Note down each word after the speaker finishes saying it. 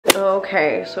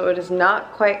Okay, so it is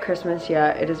not quite Christmas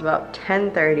yet. It is about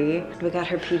 10:30. We got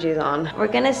her PJs on. We're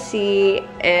gonna see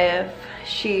if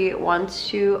she wants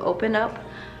to open up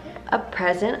a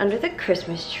present under the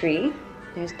Christmas tree.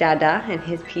 There's Dada and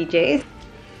his PJs.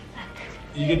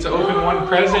 You get to open one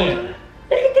present.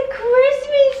 Look at the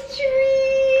Christmas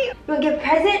tree. You wanna get a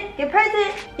present? Get a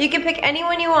present. You can pick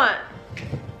anyone you want.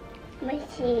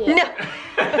 Machine. No,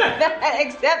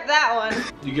 except that one.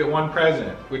 You get one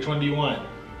present. Which one do you want?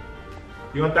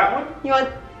 You want that one? You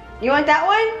want that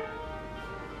one?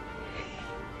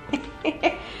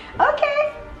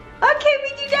 Okay. Okay, we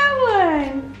do that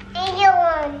one. Either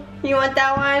one. You want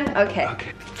that one? Okay.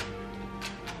 Okay.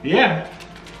 Yeah.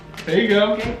 There you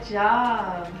go. Good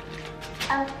job.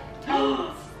 It's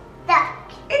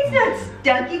stuck. It's not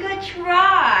stuck. You gotta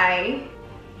try.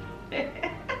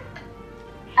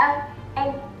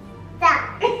 And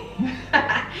stuck.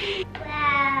 Wow.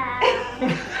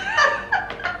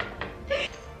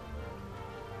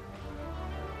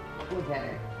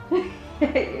 Better.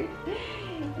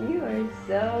 You are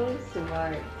so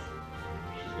smart.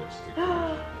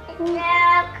 So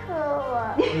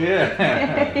cool.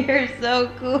 Yeah. You're so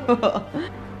cool.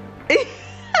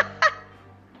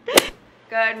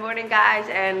 Good morning, guys,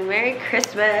 and Merry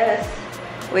Christmas.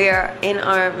 We are in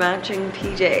our matching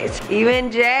PJs.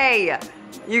 Even Jay.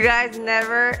 You guys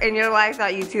never in your life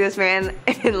thought you'd see this man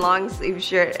in long sleeve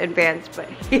shirt and pants, but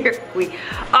here we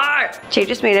are. Jay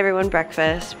just made everyone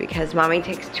breakfast because mommy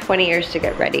takes 20 years to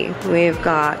get ready. We've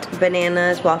got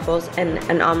bananas, waffles, and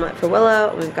an omelet for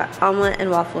Willow. We've got omelet and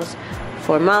waffles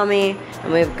for mommy,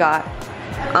 and we've got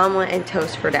omelet and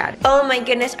toast for dad. Oh my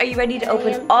goodness, are you ready to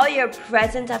open all your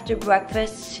presents after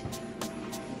breakfast?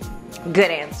 Good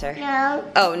answer. No.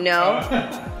 Oh no?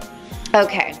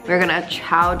 Okay, we're gonna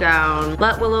chow down.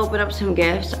 Let Willow open up some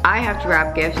gifts. I have to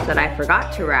wrap gifts that I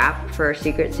forgot to wrap for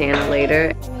Secret Santa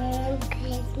later. Merry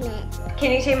Christmas.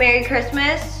 Can you say Merry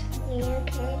Christmas? Merry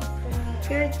Christmas.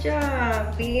 Good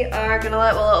job. We are gonna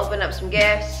let Willow open up some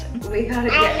gifts. We gotta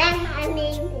get...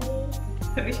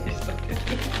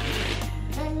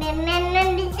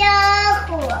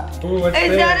 Ooh, what's Is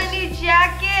this? that a new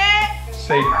jacket?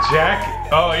 Say jacket.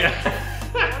 Oh yeah.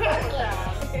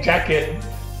 Jacket.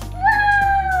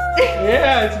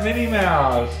 Yeah, it's Minnie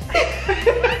Mouse.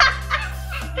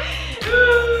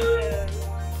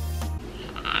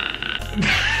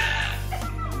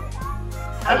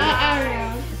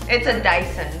 It's a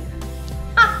Dyson.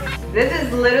 This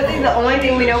is literally the only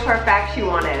thing we know for a fact she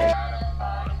wanted.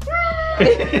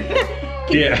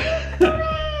 Yeah.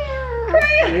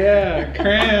 Yeah,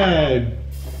 crayon.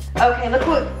 Okay, look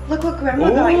what Grandma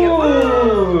got you.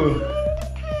 Ooh.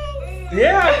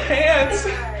 Yeah, pants.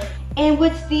 And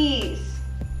what's these?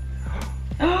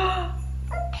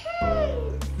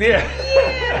 Yeah.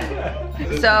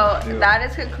 So that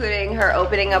is concluding her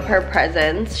opening up her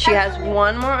presents. She has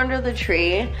one more under the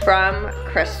tree from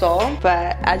Crystal,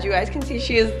 but as you guys can see,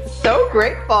 she is so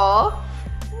grateful.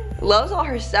 Loves all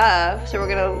her stuff, so we're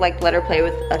gonna like let her play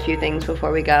with a few things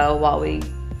before we go while we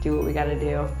do what we gotta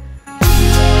do.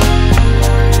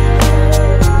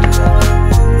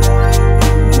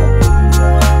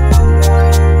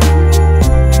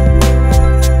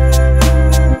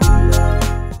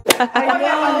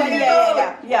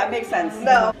 Yeah, makes sense.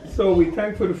 No. So we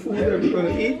thank for the food that we're going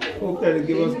to eat. Hope that it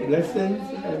give us blessings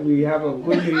and we have a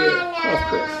good new year.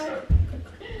 Prosperous.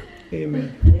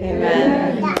 Amen.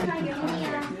 Amen.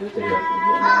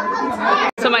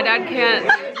 So my dad can't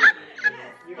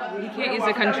use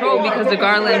the control because the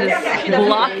garland is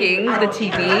blocking the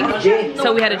TV.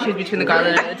 So we had to choose between the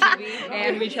garland and the TV,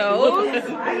 and we chose the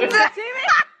TV.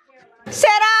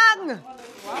 Serang!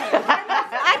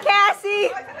 Hi, Cassie!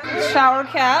 Shower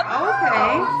cap.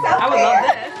 Okay. I would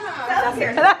love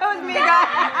this. That was me,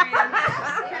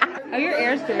 guys. Are your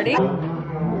ears dirty?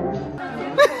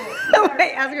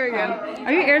 Wait, ask her again.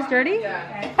 Are your ears dirty?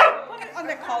 On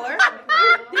the collar.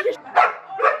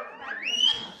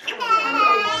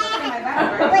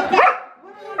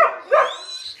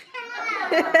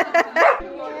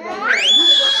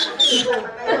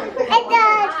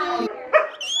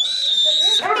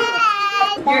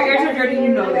 Your ears are dirty, you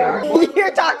know they are.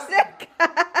 You're toxic.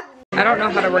 I don't know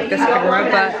how to work this camera,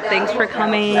 but thanks for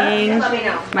coming.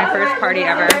 My first party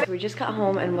ever. We just got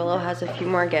home and Willow has a few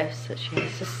more gifts that she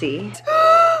has to see.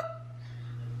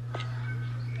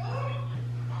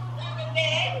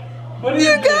 What is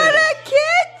You got a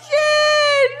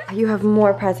kitchen! You have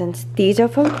more presents. These are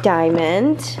from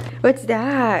Diamond. What's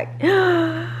that?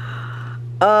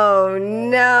 Oh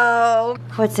no.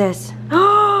 What's this?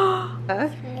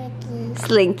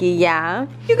 Slinky, yeah.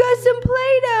 You got some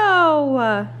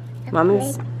Play-Doh.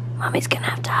 Mommy's gonna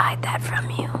have to hide that from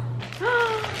you.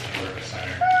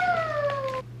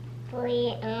 Put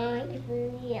it on. Put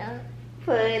it on.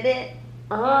 Put it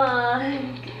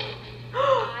on.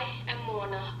 I am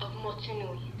Mona of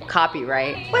Motunui.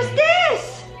 Copyright. What's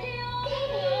this?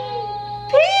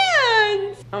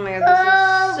 Pants! Oh my god, this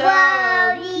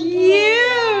is so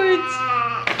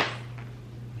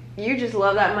cute! You just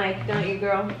love that mic, don't you,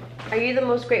 girl? Are you the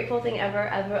most grateful thing ever,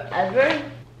 ever, ever?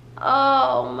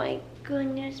 Oh my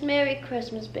goodness. Merry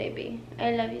Christmas, baby.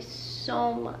 I love you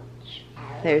so much.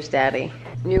 There's Daddy.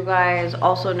 You guys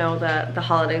also know that the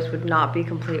holidays would not be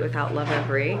complete without Love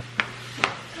Every.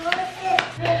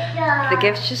 The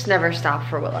gifts just never stop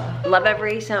for Willow. Love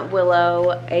Every sent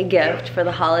Willow a gift for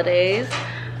the holidays.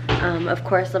 Of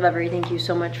course, Love Every, thank you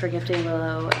so much for gifting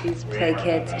Willow these play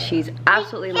kits. She's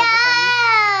absolutely in love with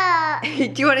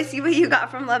them. Do you want to see what you got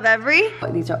from Love Every?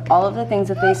 These are all of the things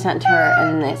that they sent her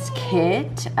in this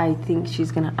kit. I think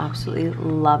she's gonna absolutely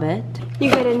love it.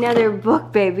 You got another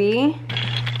book, baby.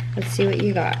 Let's see what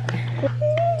you got.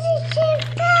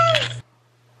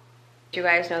 Do you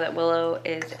guys know that Willow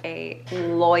is a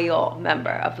loyal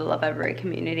member of the Love Every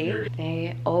community?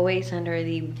 They always send her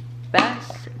the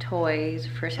best toys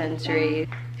for sensory.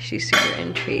 She's super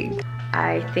intrigued.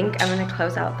 I think I'm gonna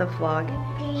close out the vlog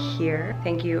here.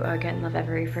 Thank you again, Love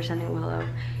Every, for sending Willow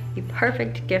the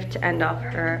perfect gift to end off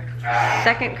her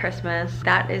second Christmas.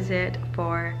 That is it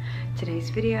for today's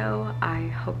video. I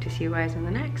hope to see you guys in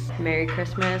the next. Merry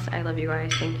Christmas. I love you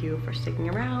guys. Thank you for sticking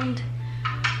around.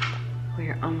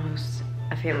 We're almost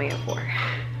a family of 4.